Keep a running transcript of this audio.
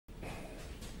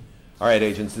All right,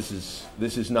 agents,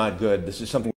 this is not good. This is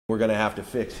something we're going to have to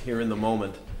fix here in the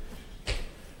moment.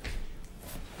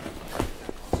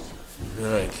 All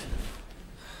right.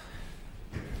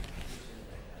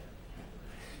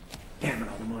 Damn it,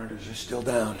 all the monitors are still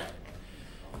down.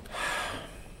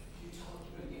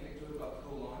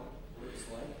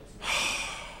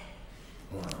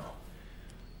 Wow.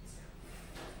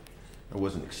 I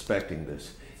wasn't expecting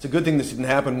this. It's a good thing this didn't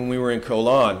happen when we were in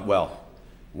Colon. Well,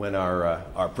 when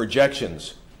our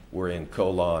projections were in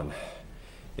Colon.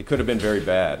 It could have been very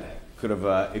bad.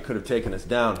 It could have taken us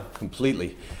down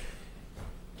completely.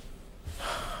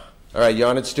 All right,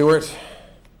 Jan and Stuart?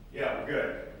 Yeah, we're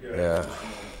good. Good. Yeah.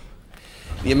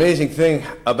 The amazing thing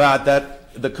about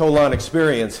the Colon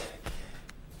experience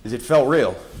is it felt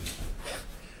real.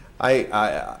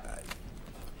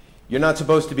 You're not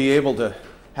supposed to be able to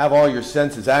have all your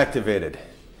senses activated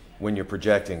when you're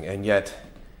projecting, and yet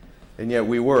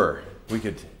we were. We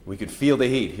could feel the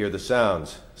heat, hear the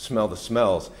sounds, smell the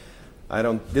smells.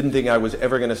 Didn't think I was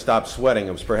ever going to stop sweating.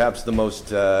 It was perhaps the most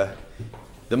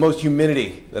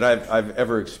humidity that I've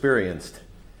ever experienced.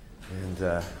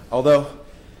 And although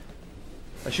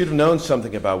I should have known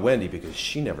something about Wendy because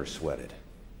she never sweated.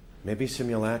 Maybe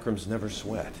simulacrums never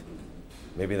sweat.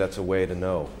 Maybe that's a way to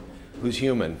know who's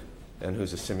human and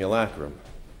who's a simulacrum.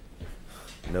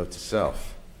 Note to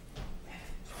self.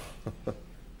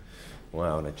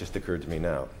 Wow, and it just occurred to me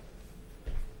now.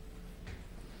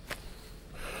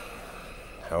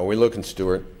 How are we looking,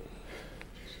 Stuart?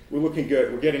 We're looking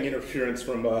good. We're getting interference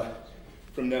from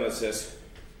Nemesis.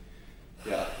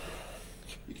 Yeah.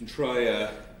 You can try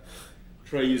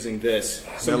using this.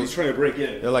 Somebody's trying to break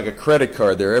in. They're like a credit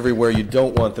card. They're everywhere you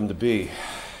don't want them to be.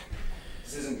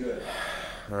 This isn't good.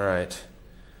 All right.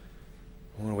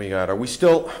 What do we got? Are we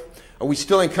still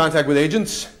in contact with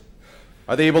agents?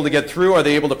 Are they able to get through? Are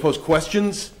they able to pose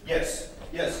questions? Yes.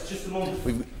 Yes. Just a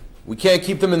moment. We can't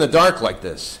keep them in the dark like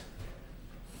this.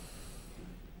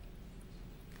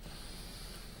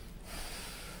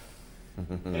 Hey,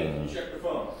 can you check the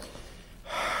phone?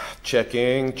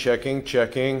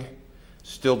 Checking.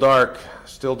 Still dark.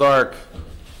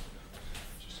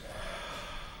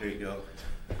 There you go.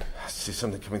 I see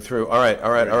something coming through. All right.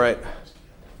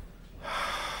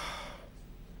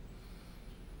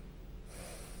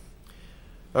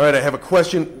 All right, I have a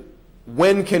question.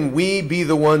 When can we be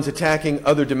the ones attacking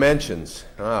other dimensions?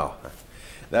 Oh,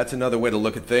 that's another way to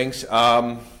look at things.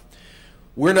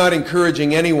 We're not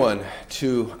encouraging anyone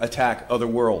to attack other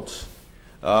worlds.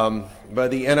 But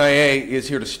the NIA is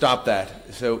here to stop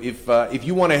that. So if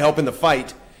you want to help in the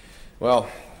fight, well,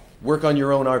 work on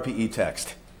your own RPE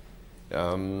text.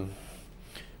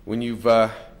 When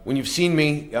you've seen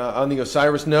me on the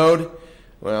Osiris node,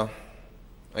 well,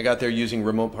 I got there using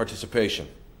remote participation.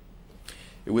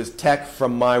 It was tech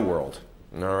from my world.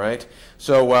 All right?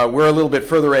 So we're a little bit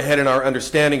further ahead in our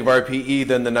understanding of RPE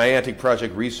than the Niantic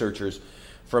Project researchers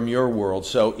from your world.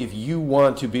 So if you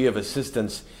want to be of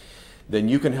assistance, then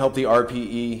you can help the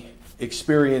RPE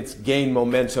experience gain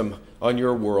momentum on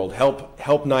your world. Help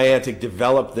Niantic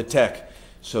develop the tech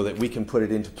so that we can put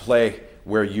it into play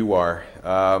where you are.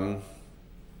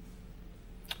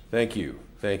 Thank you,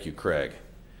 Craig.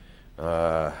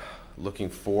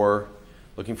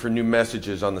 Looking for new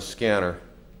messages on the scanner.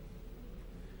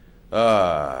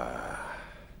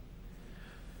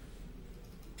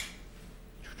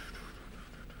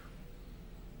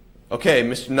 Okay,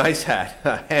 Mr. Nice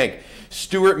Hat, Hank.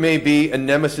 Stuart may be a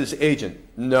Nemesis agent.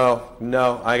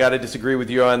 No, I got to disagree with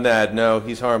you on that. No,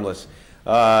 he's harmless.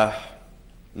 No,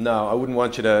 I wouldn't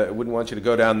want you to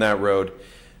go down that road.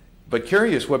 But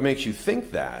curious, what makes you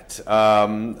think that? I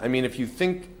mean, if you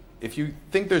think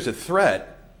there's a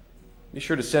threat, be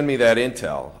sure to send me that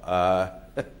intel.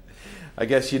 I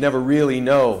guess you never really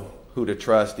know who to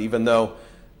trust, even though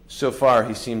so far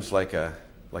he seems like a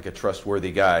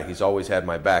trustworthy guy. He's always had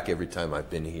my back every time I've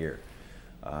been here.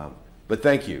 But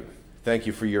thank you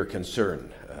for your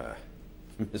concern,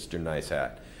 Mr. Nice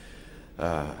Hat.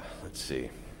 Let's see.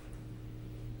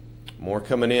 More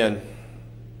coming in.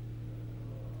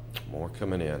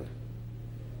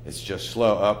 It's just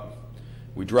slow up.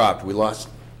 We dropped. We lost.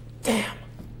 Damn.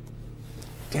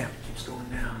 It keeps going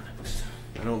down.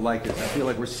 I don't like it. I feel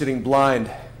like we're sitting blind.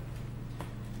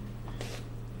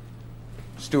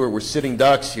 Stuart, we're sitting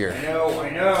ducks here. I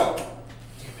know.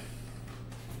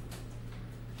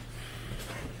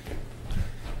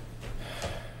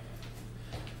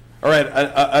 All right,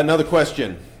 another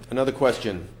question.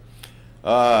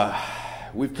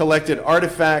 We've collected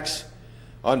artifacts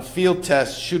on field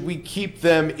tests. Should we keep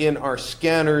them in our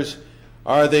scanners?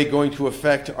 Are they going to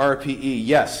affect RPE?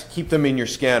 Yes, keep them in your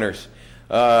scanners.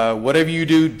 Whatever you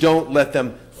do, don't let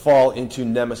them fall into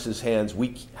Nemesis' hands.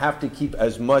 We have to keep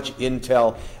as much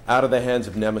intel out of the hands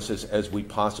of Nemesis as we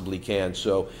possibly can.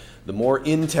 So the more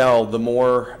intel,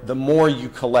 the more you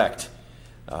collect.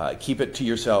 Keep it to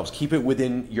yourselves. Keep it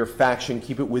within your faction.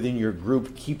 Keep it within your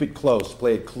group. Keep it close.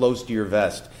 Play it close to your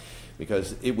vest,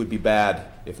 because it would be bad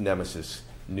if Nemesis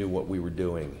knew what we were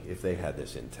doing if they had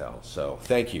this intel. So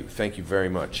thank you very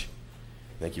much.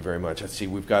 Thank you very much. Let's see,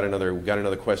 we've got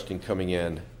another question coming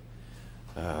in.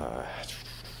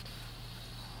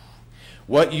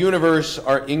 What universe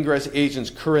are Ingress agents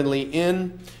currently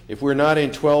in? If we're not in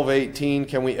 1218,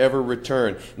 can we ever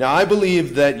return? Now, I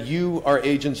believe that you are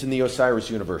agents in the Osiris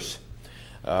universe.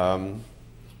 For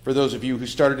those of you who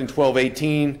started in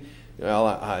 1218,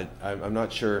 well, I'm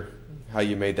not sure how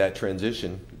you made that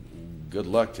transition. Good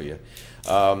luck to you.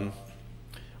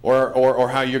 Or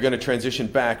how you're going to transition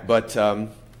back, but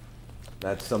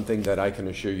that's something that I can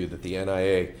assure you that the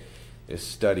NIA is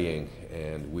studying,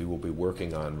 and we will be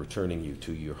working on returning you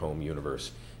to your home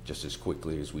universe just as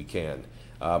quickly as we can.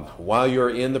 While you're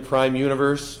in the Prime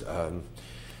universe,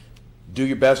 do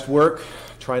your best work.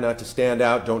 Try not to stand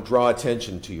out. Don't draw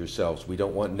attention to yourselves. We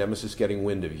don't want Nemesis getting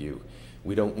wind of you.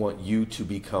 We don't want you to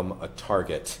become a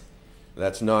target.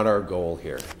 That's not our goal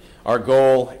here. Our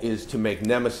goal is to make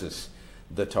Nemesis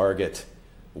the target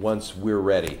once we're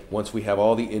ready, once we have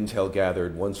all the intel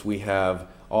gathered, once we have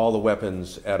all the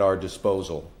weapons at our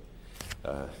disposal.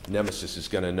 Nemesis is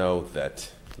going to know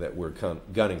that we're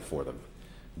gunning for them.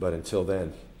 But until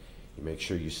then, you make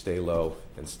sure you stay low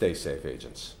and stay safe,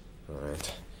 agents. All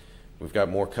right. We've got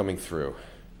more coming through.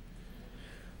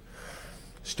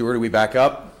 Stuart, are we back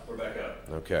up? We're back up.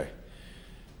 Okay.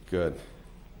 Good.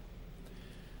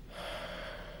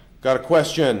 Got a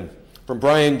question from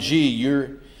Brian G.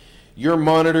 You're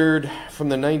monitored from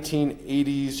the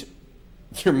 1980s.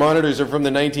 Your monitors are from the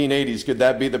 1980s. Could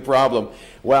that be the problem?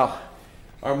 Well,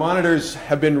 our monitors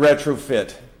have been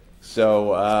retrofit,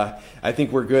 so I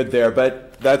think we're good there.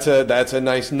 But that's a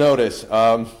nice notice.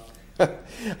 I'm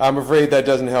afraid that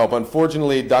doesn't help.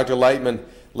 Unfortunately, Dr. Lightman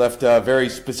left very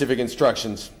specific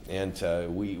instructions, and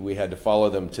we had to follow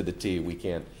them to the T. We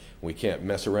can't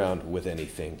mess around with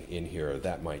anything in here.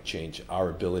 That might change our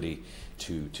ability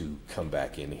to come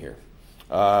back in here.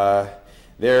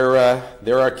 They're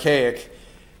archaic.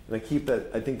 And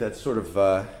I think that's sort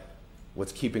of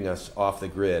what's keeping us off the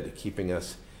grid, keeping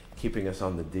us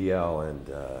on the DL, and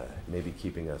maybe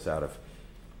keeping us out of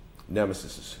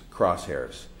Nemesis's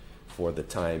crosshairs for the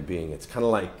time being. It's kind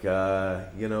of like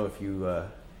if you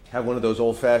have one of those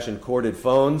old-fashioned corded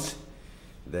phones,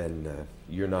 then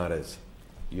you're not as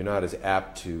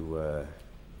apt to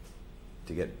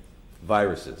get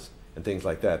viruses and things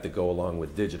like that go along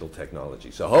with digital technology.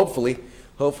 So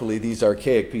hopefully these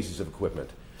archaic pieces of equipment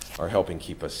are helping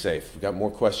keep us safe. We've got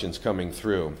more questions coming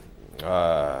through.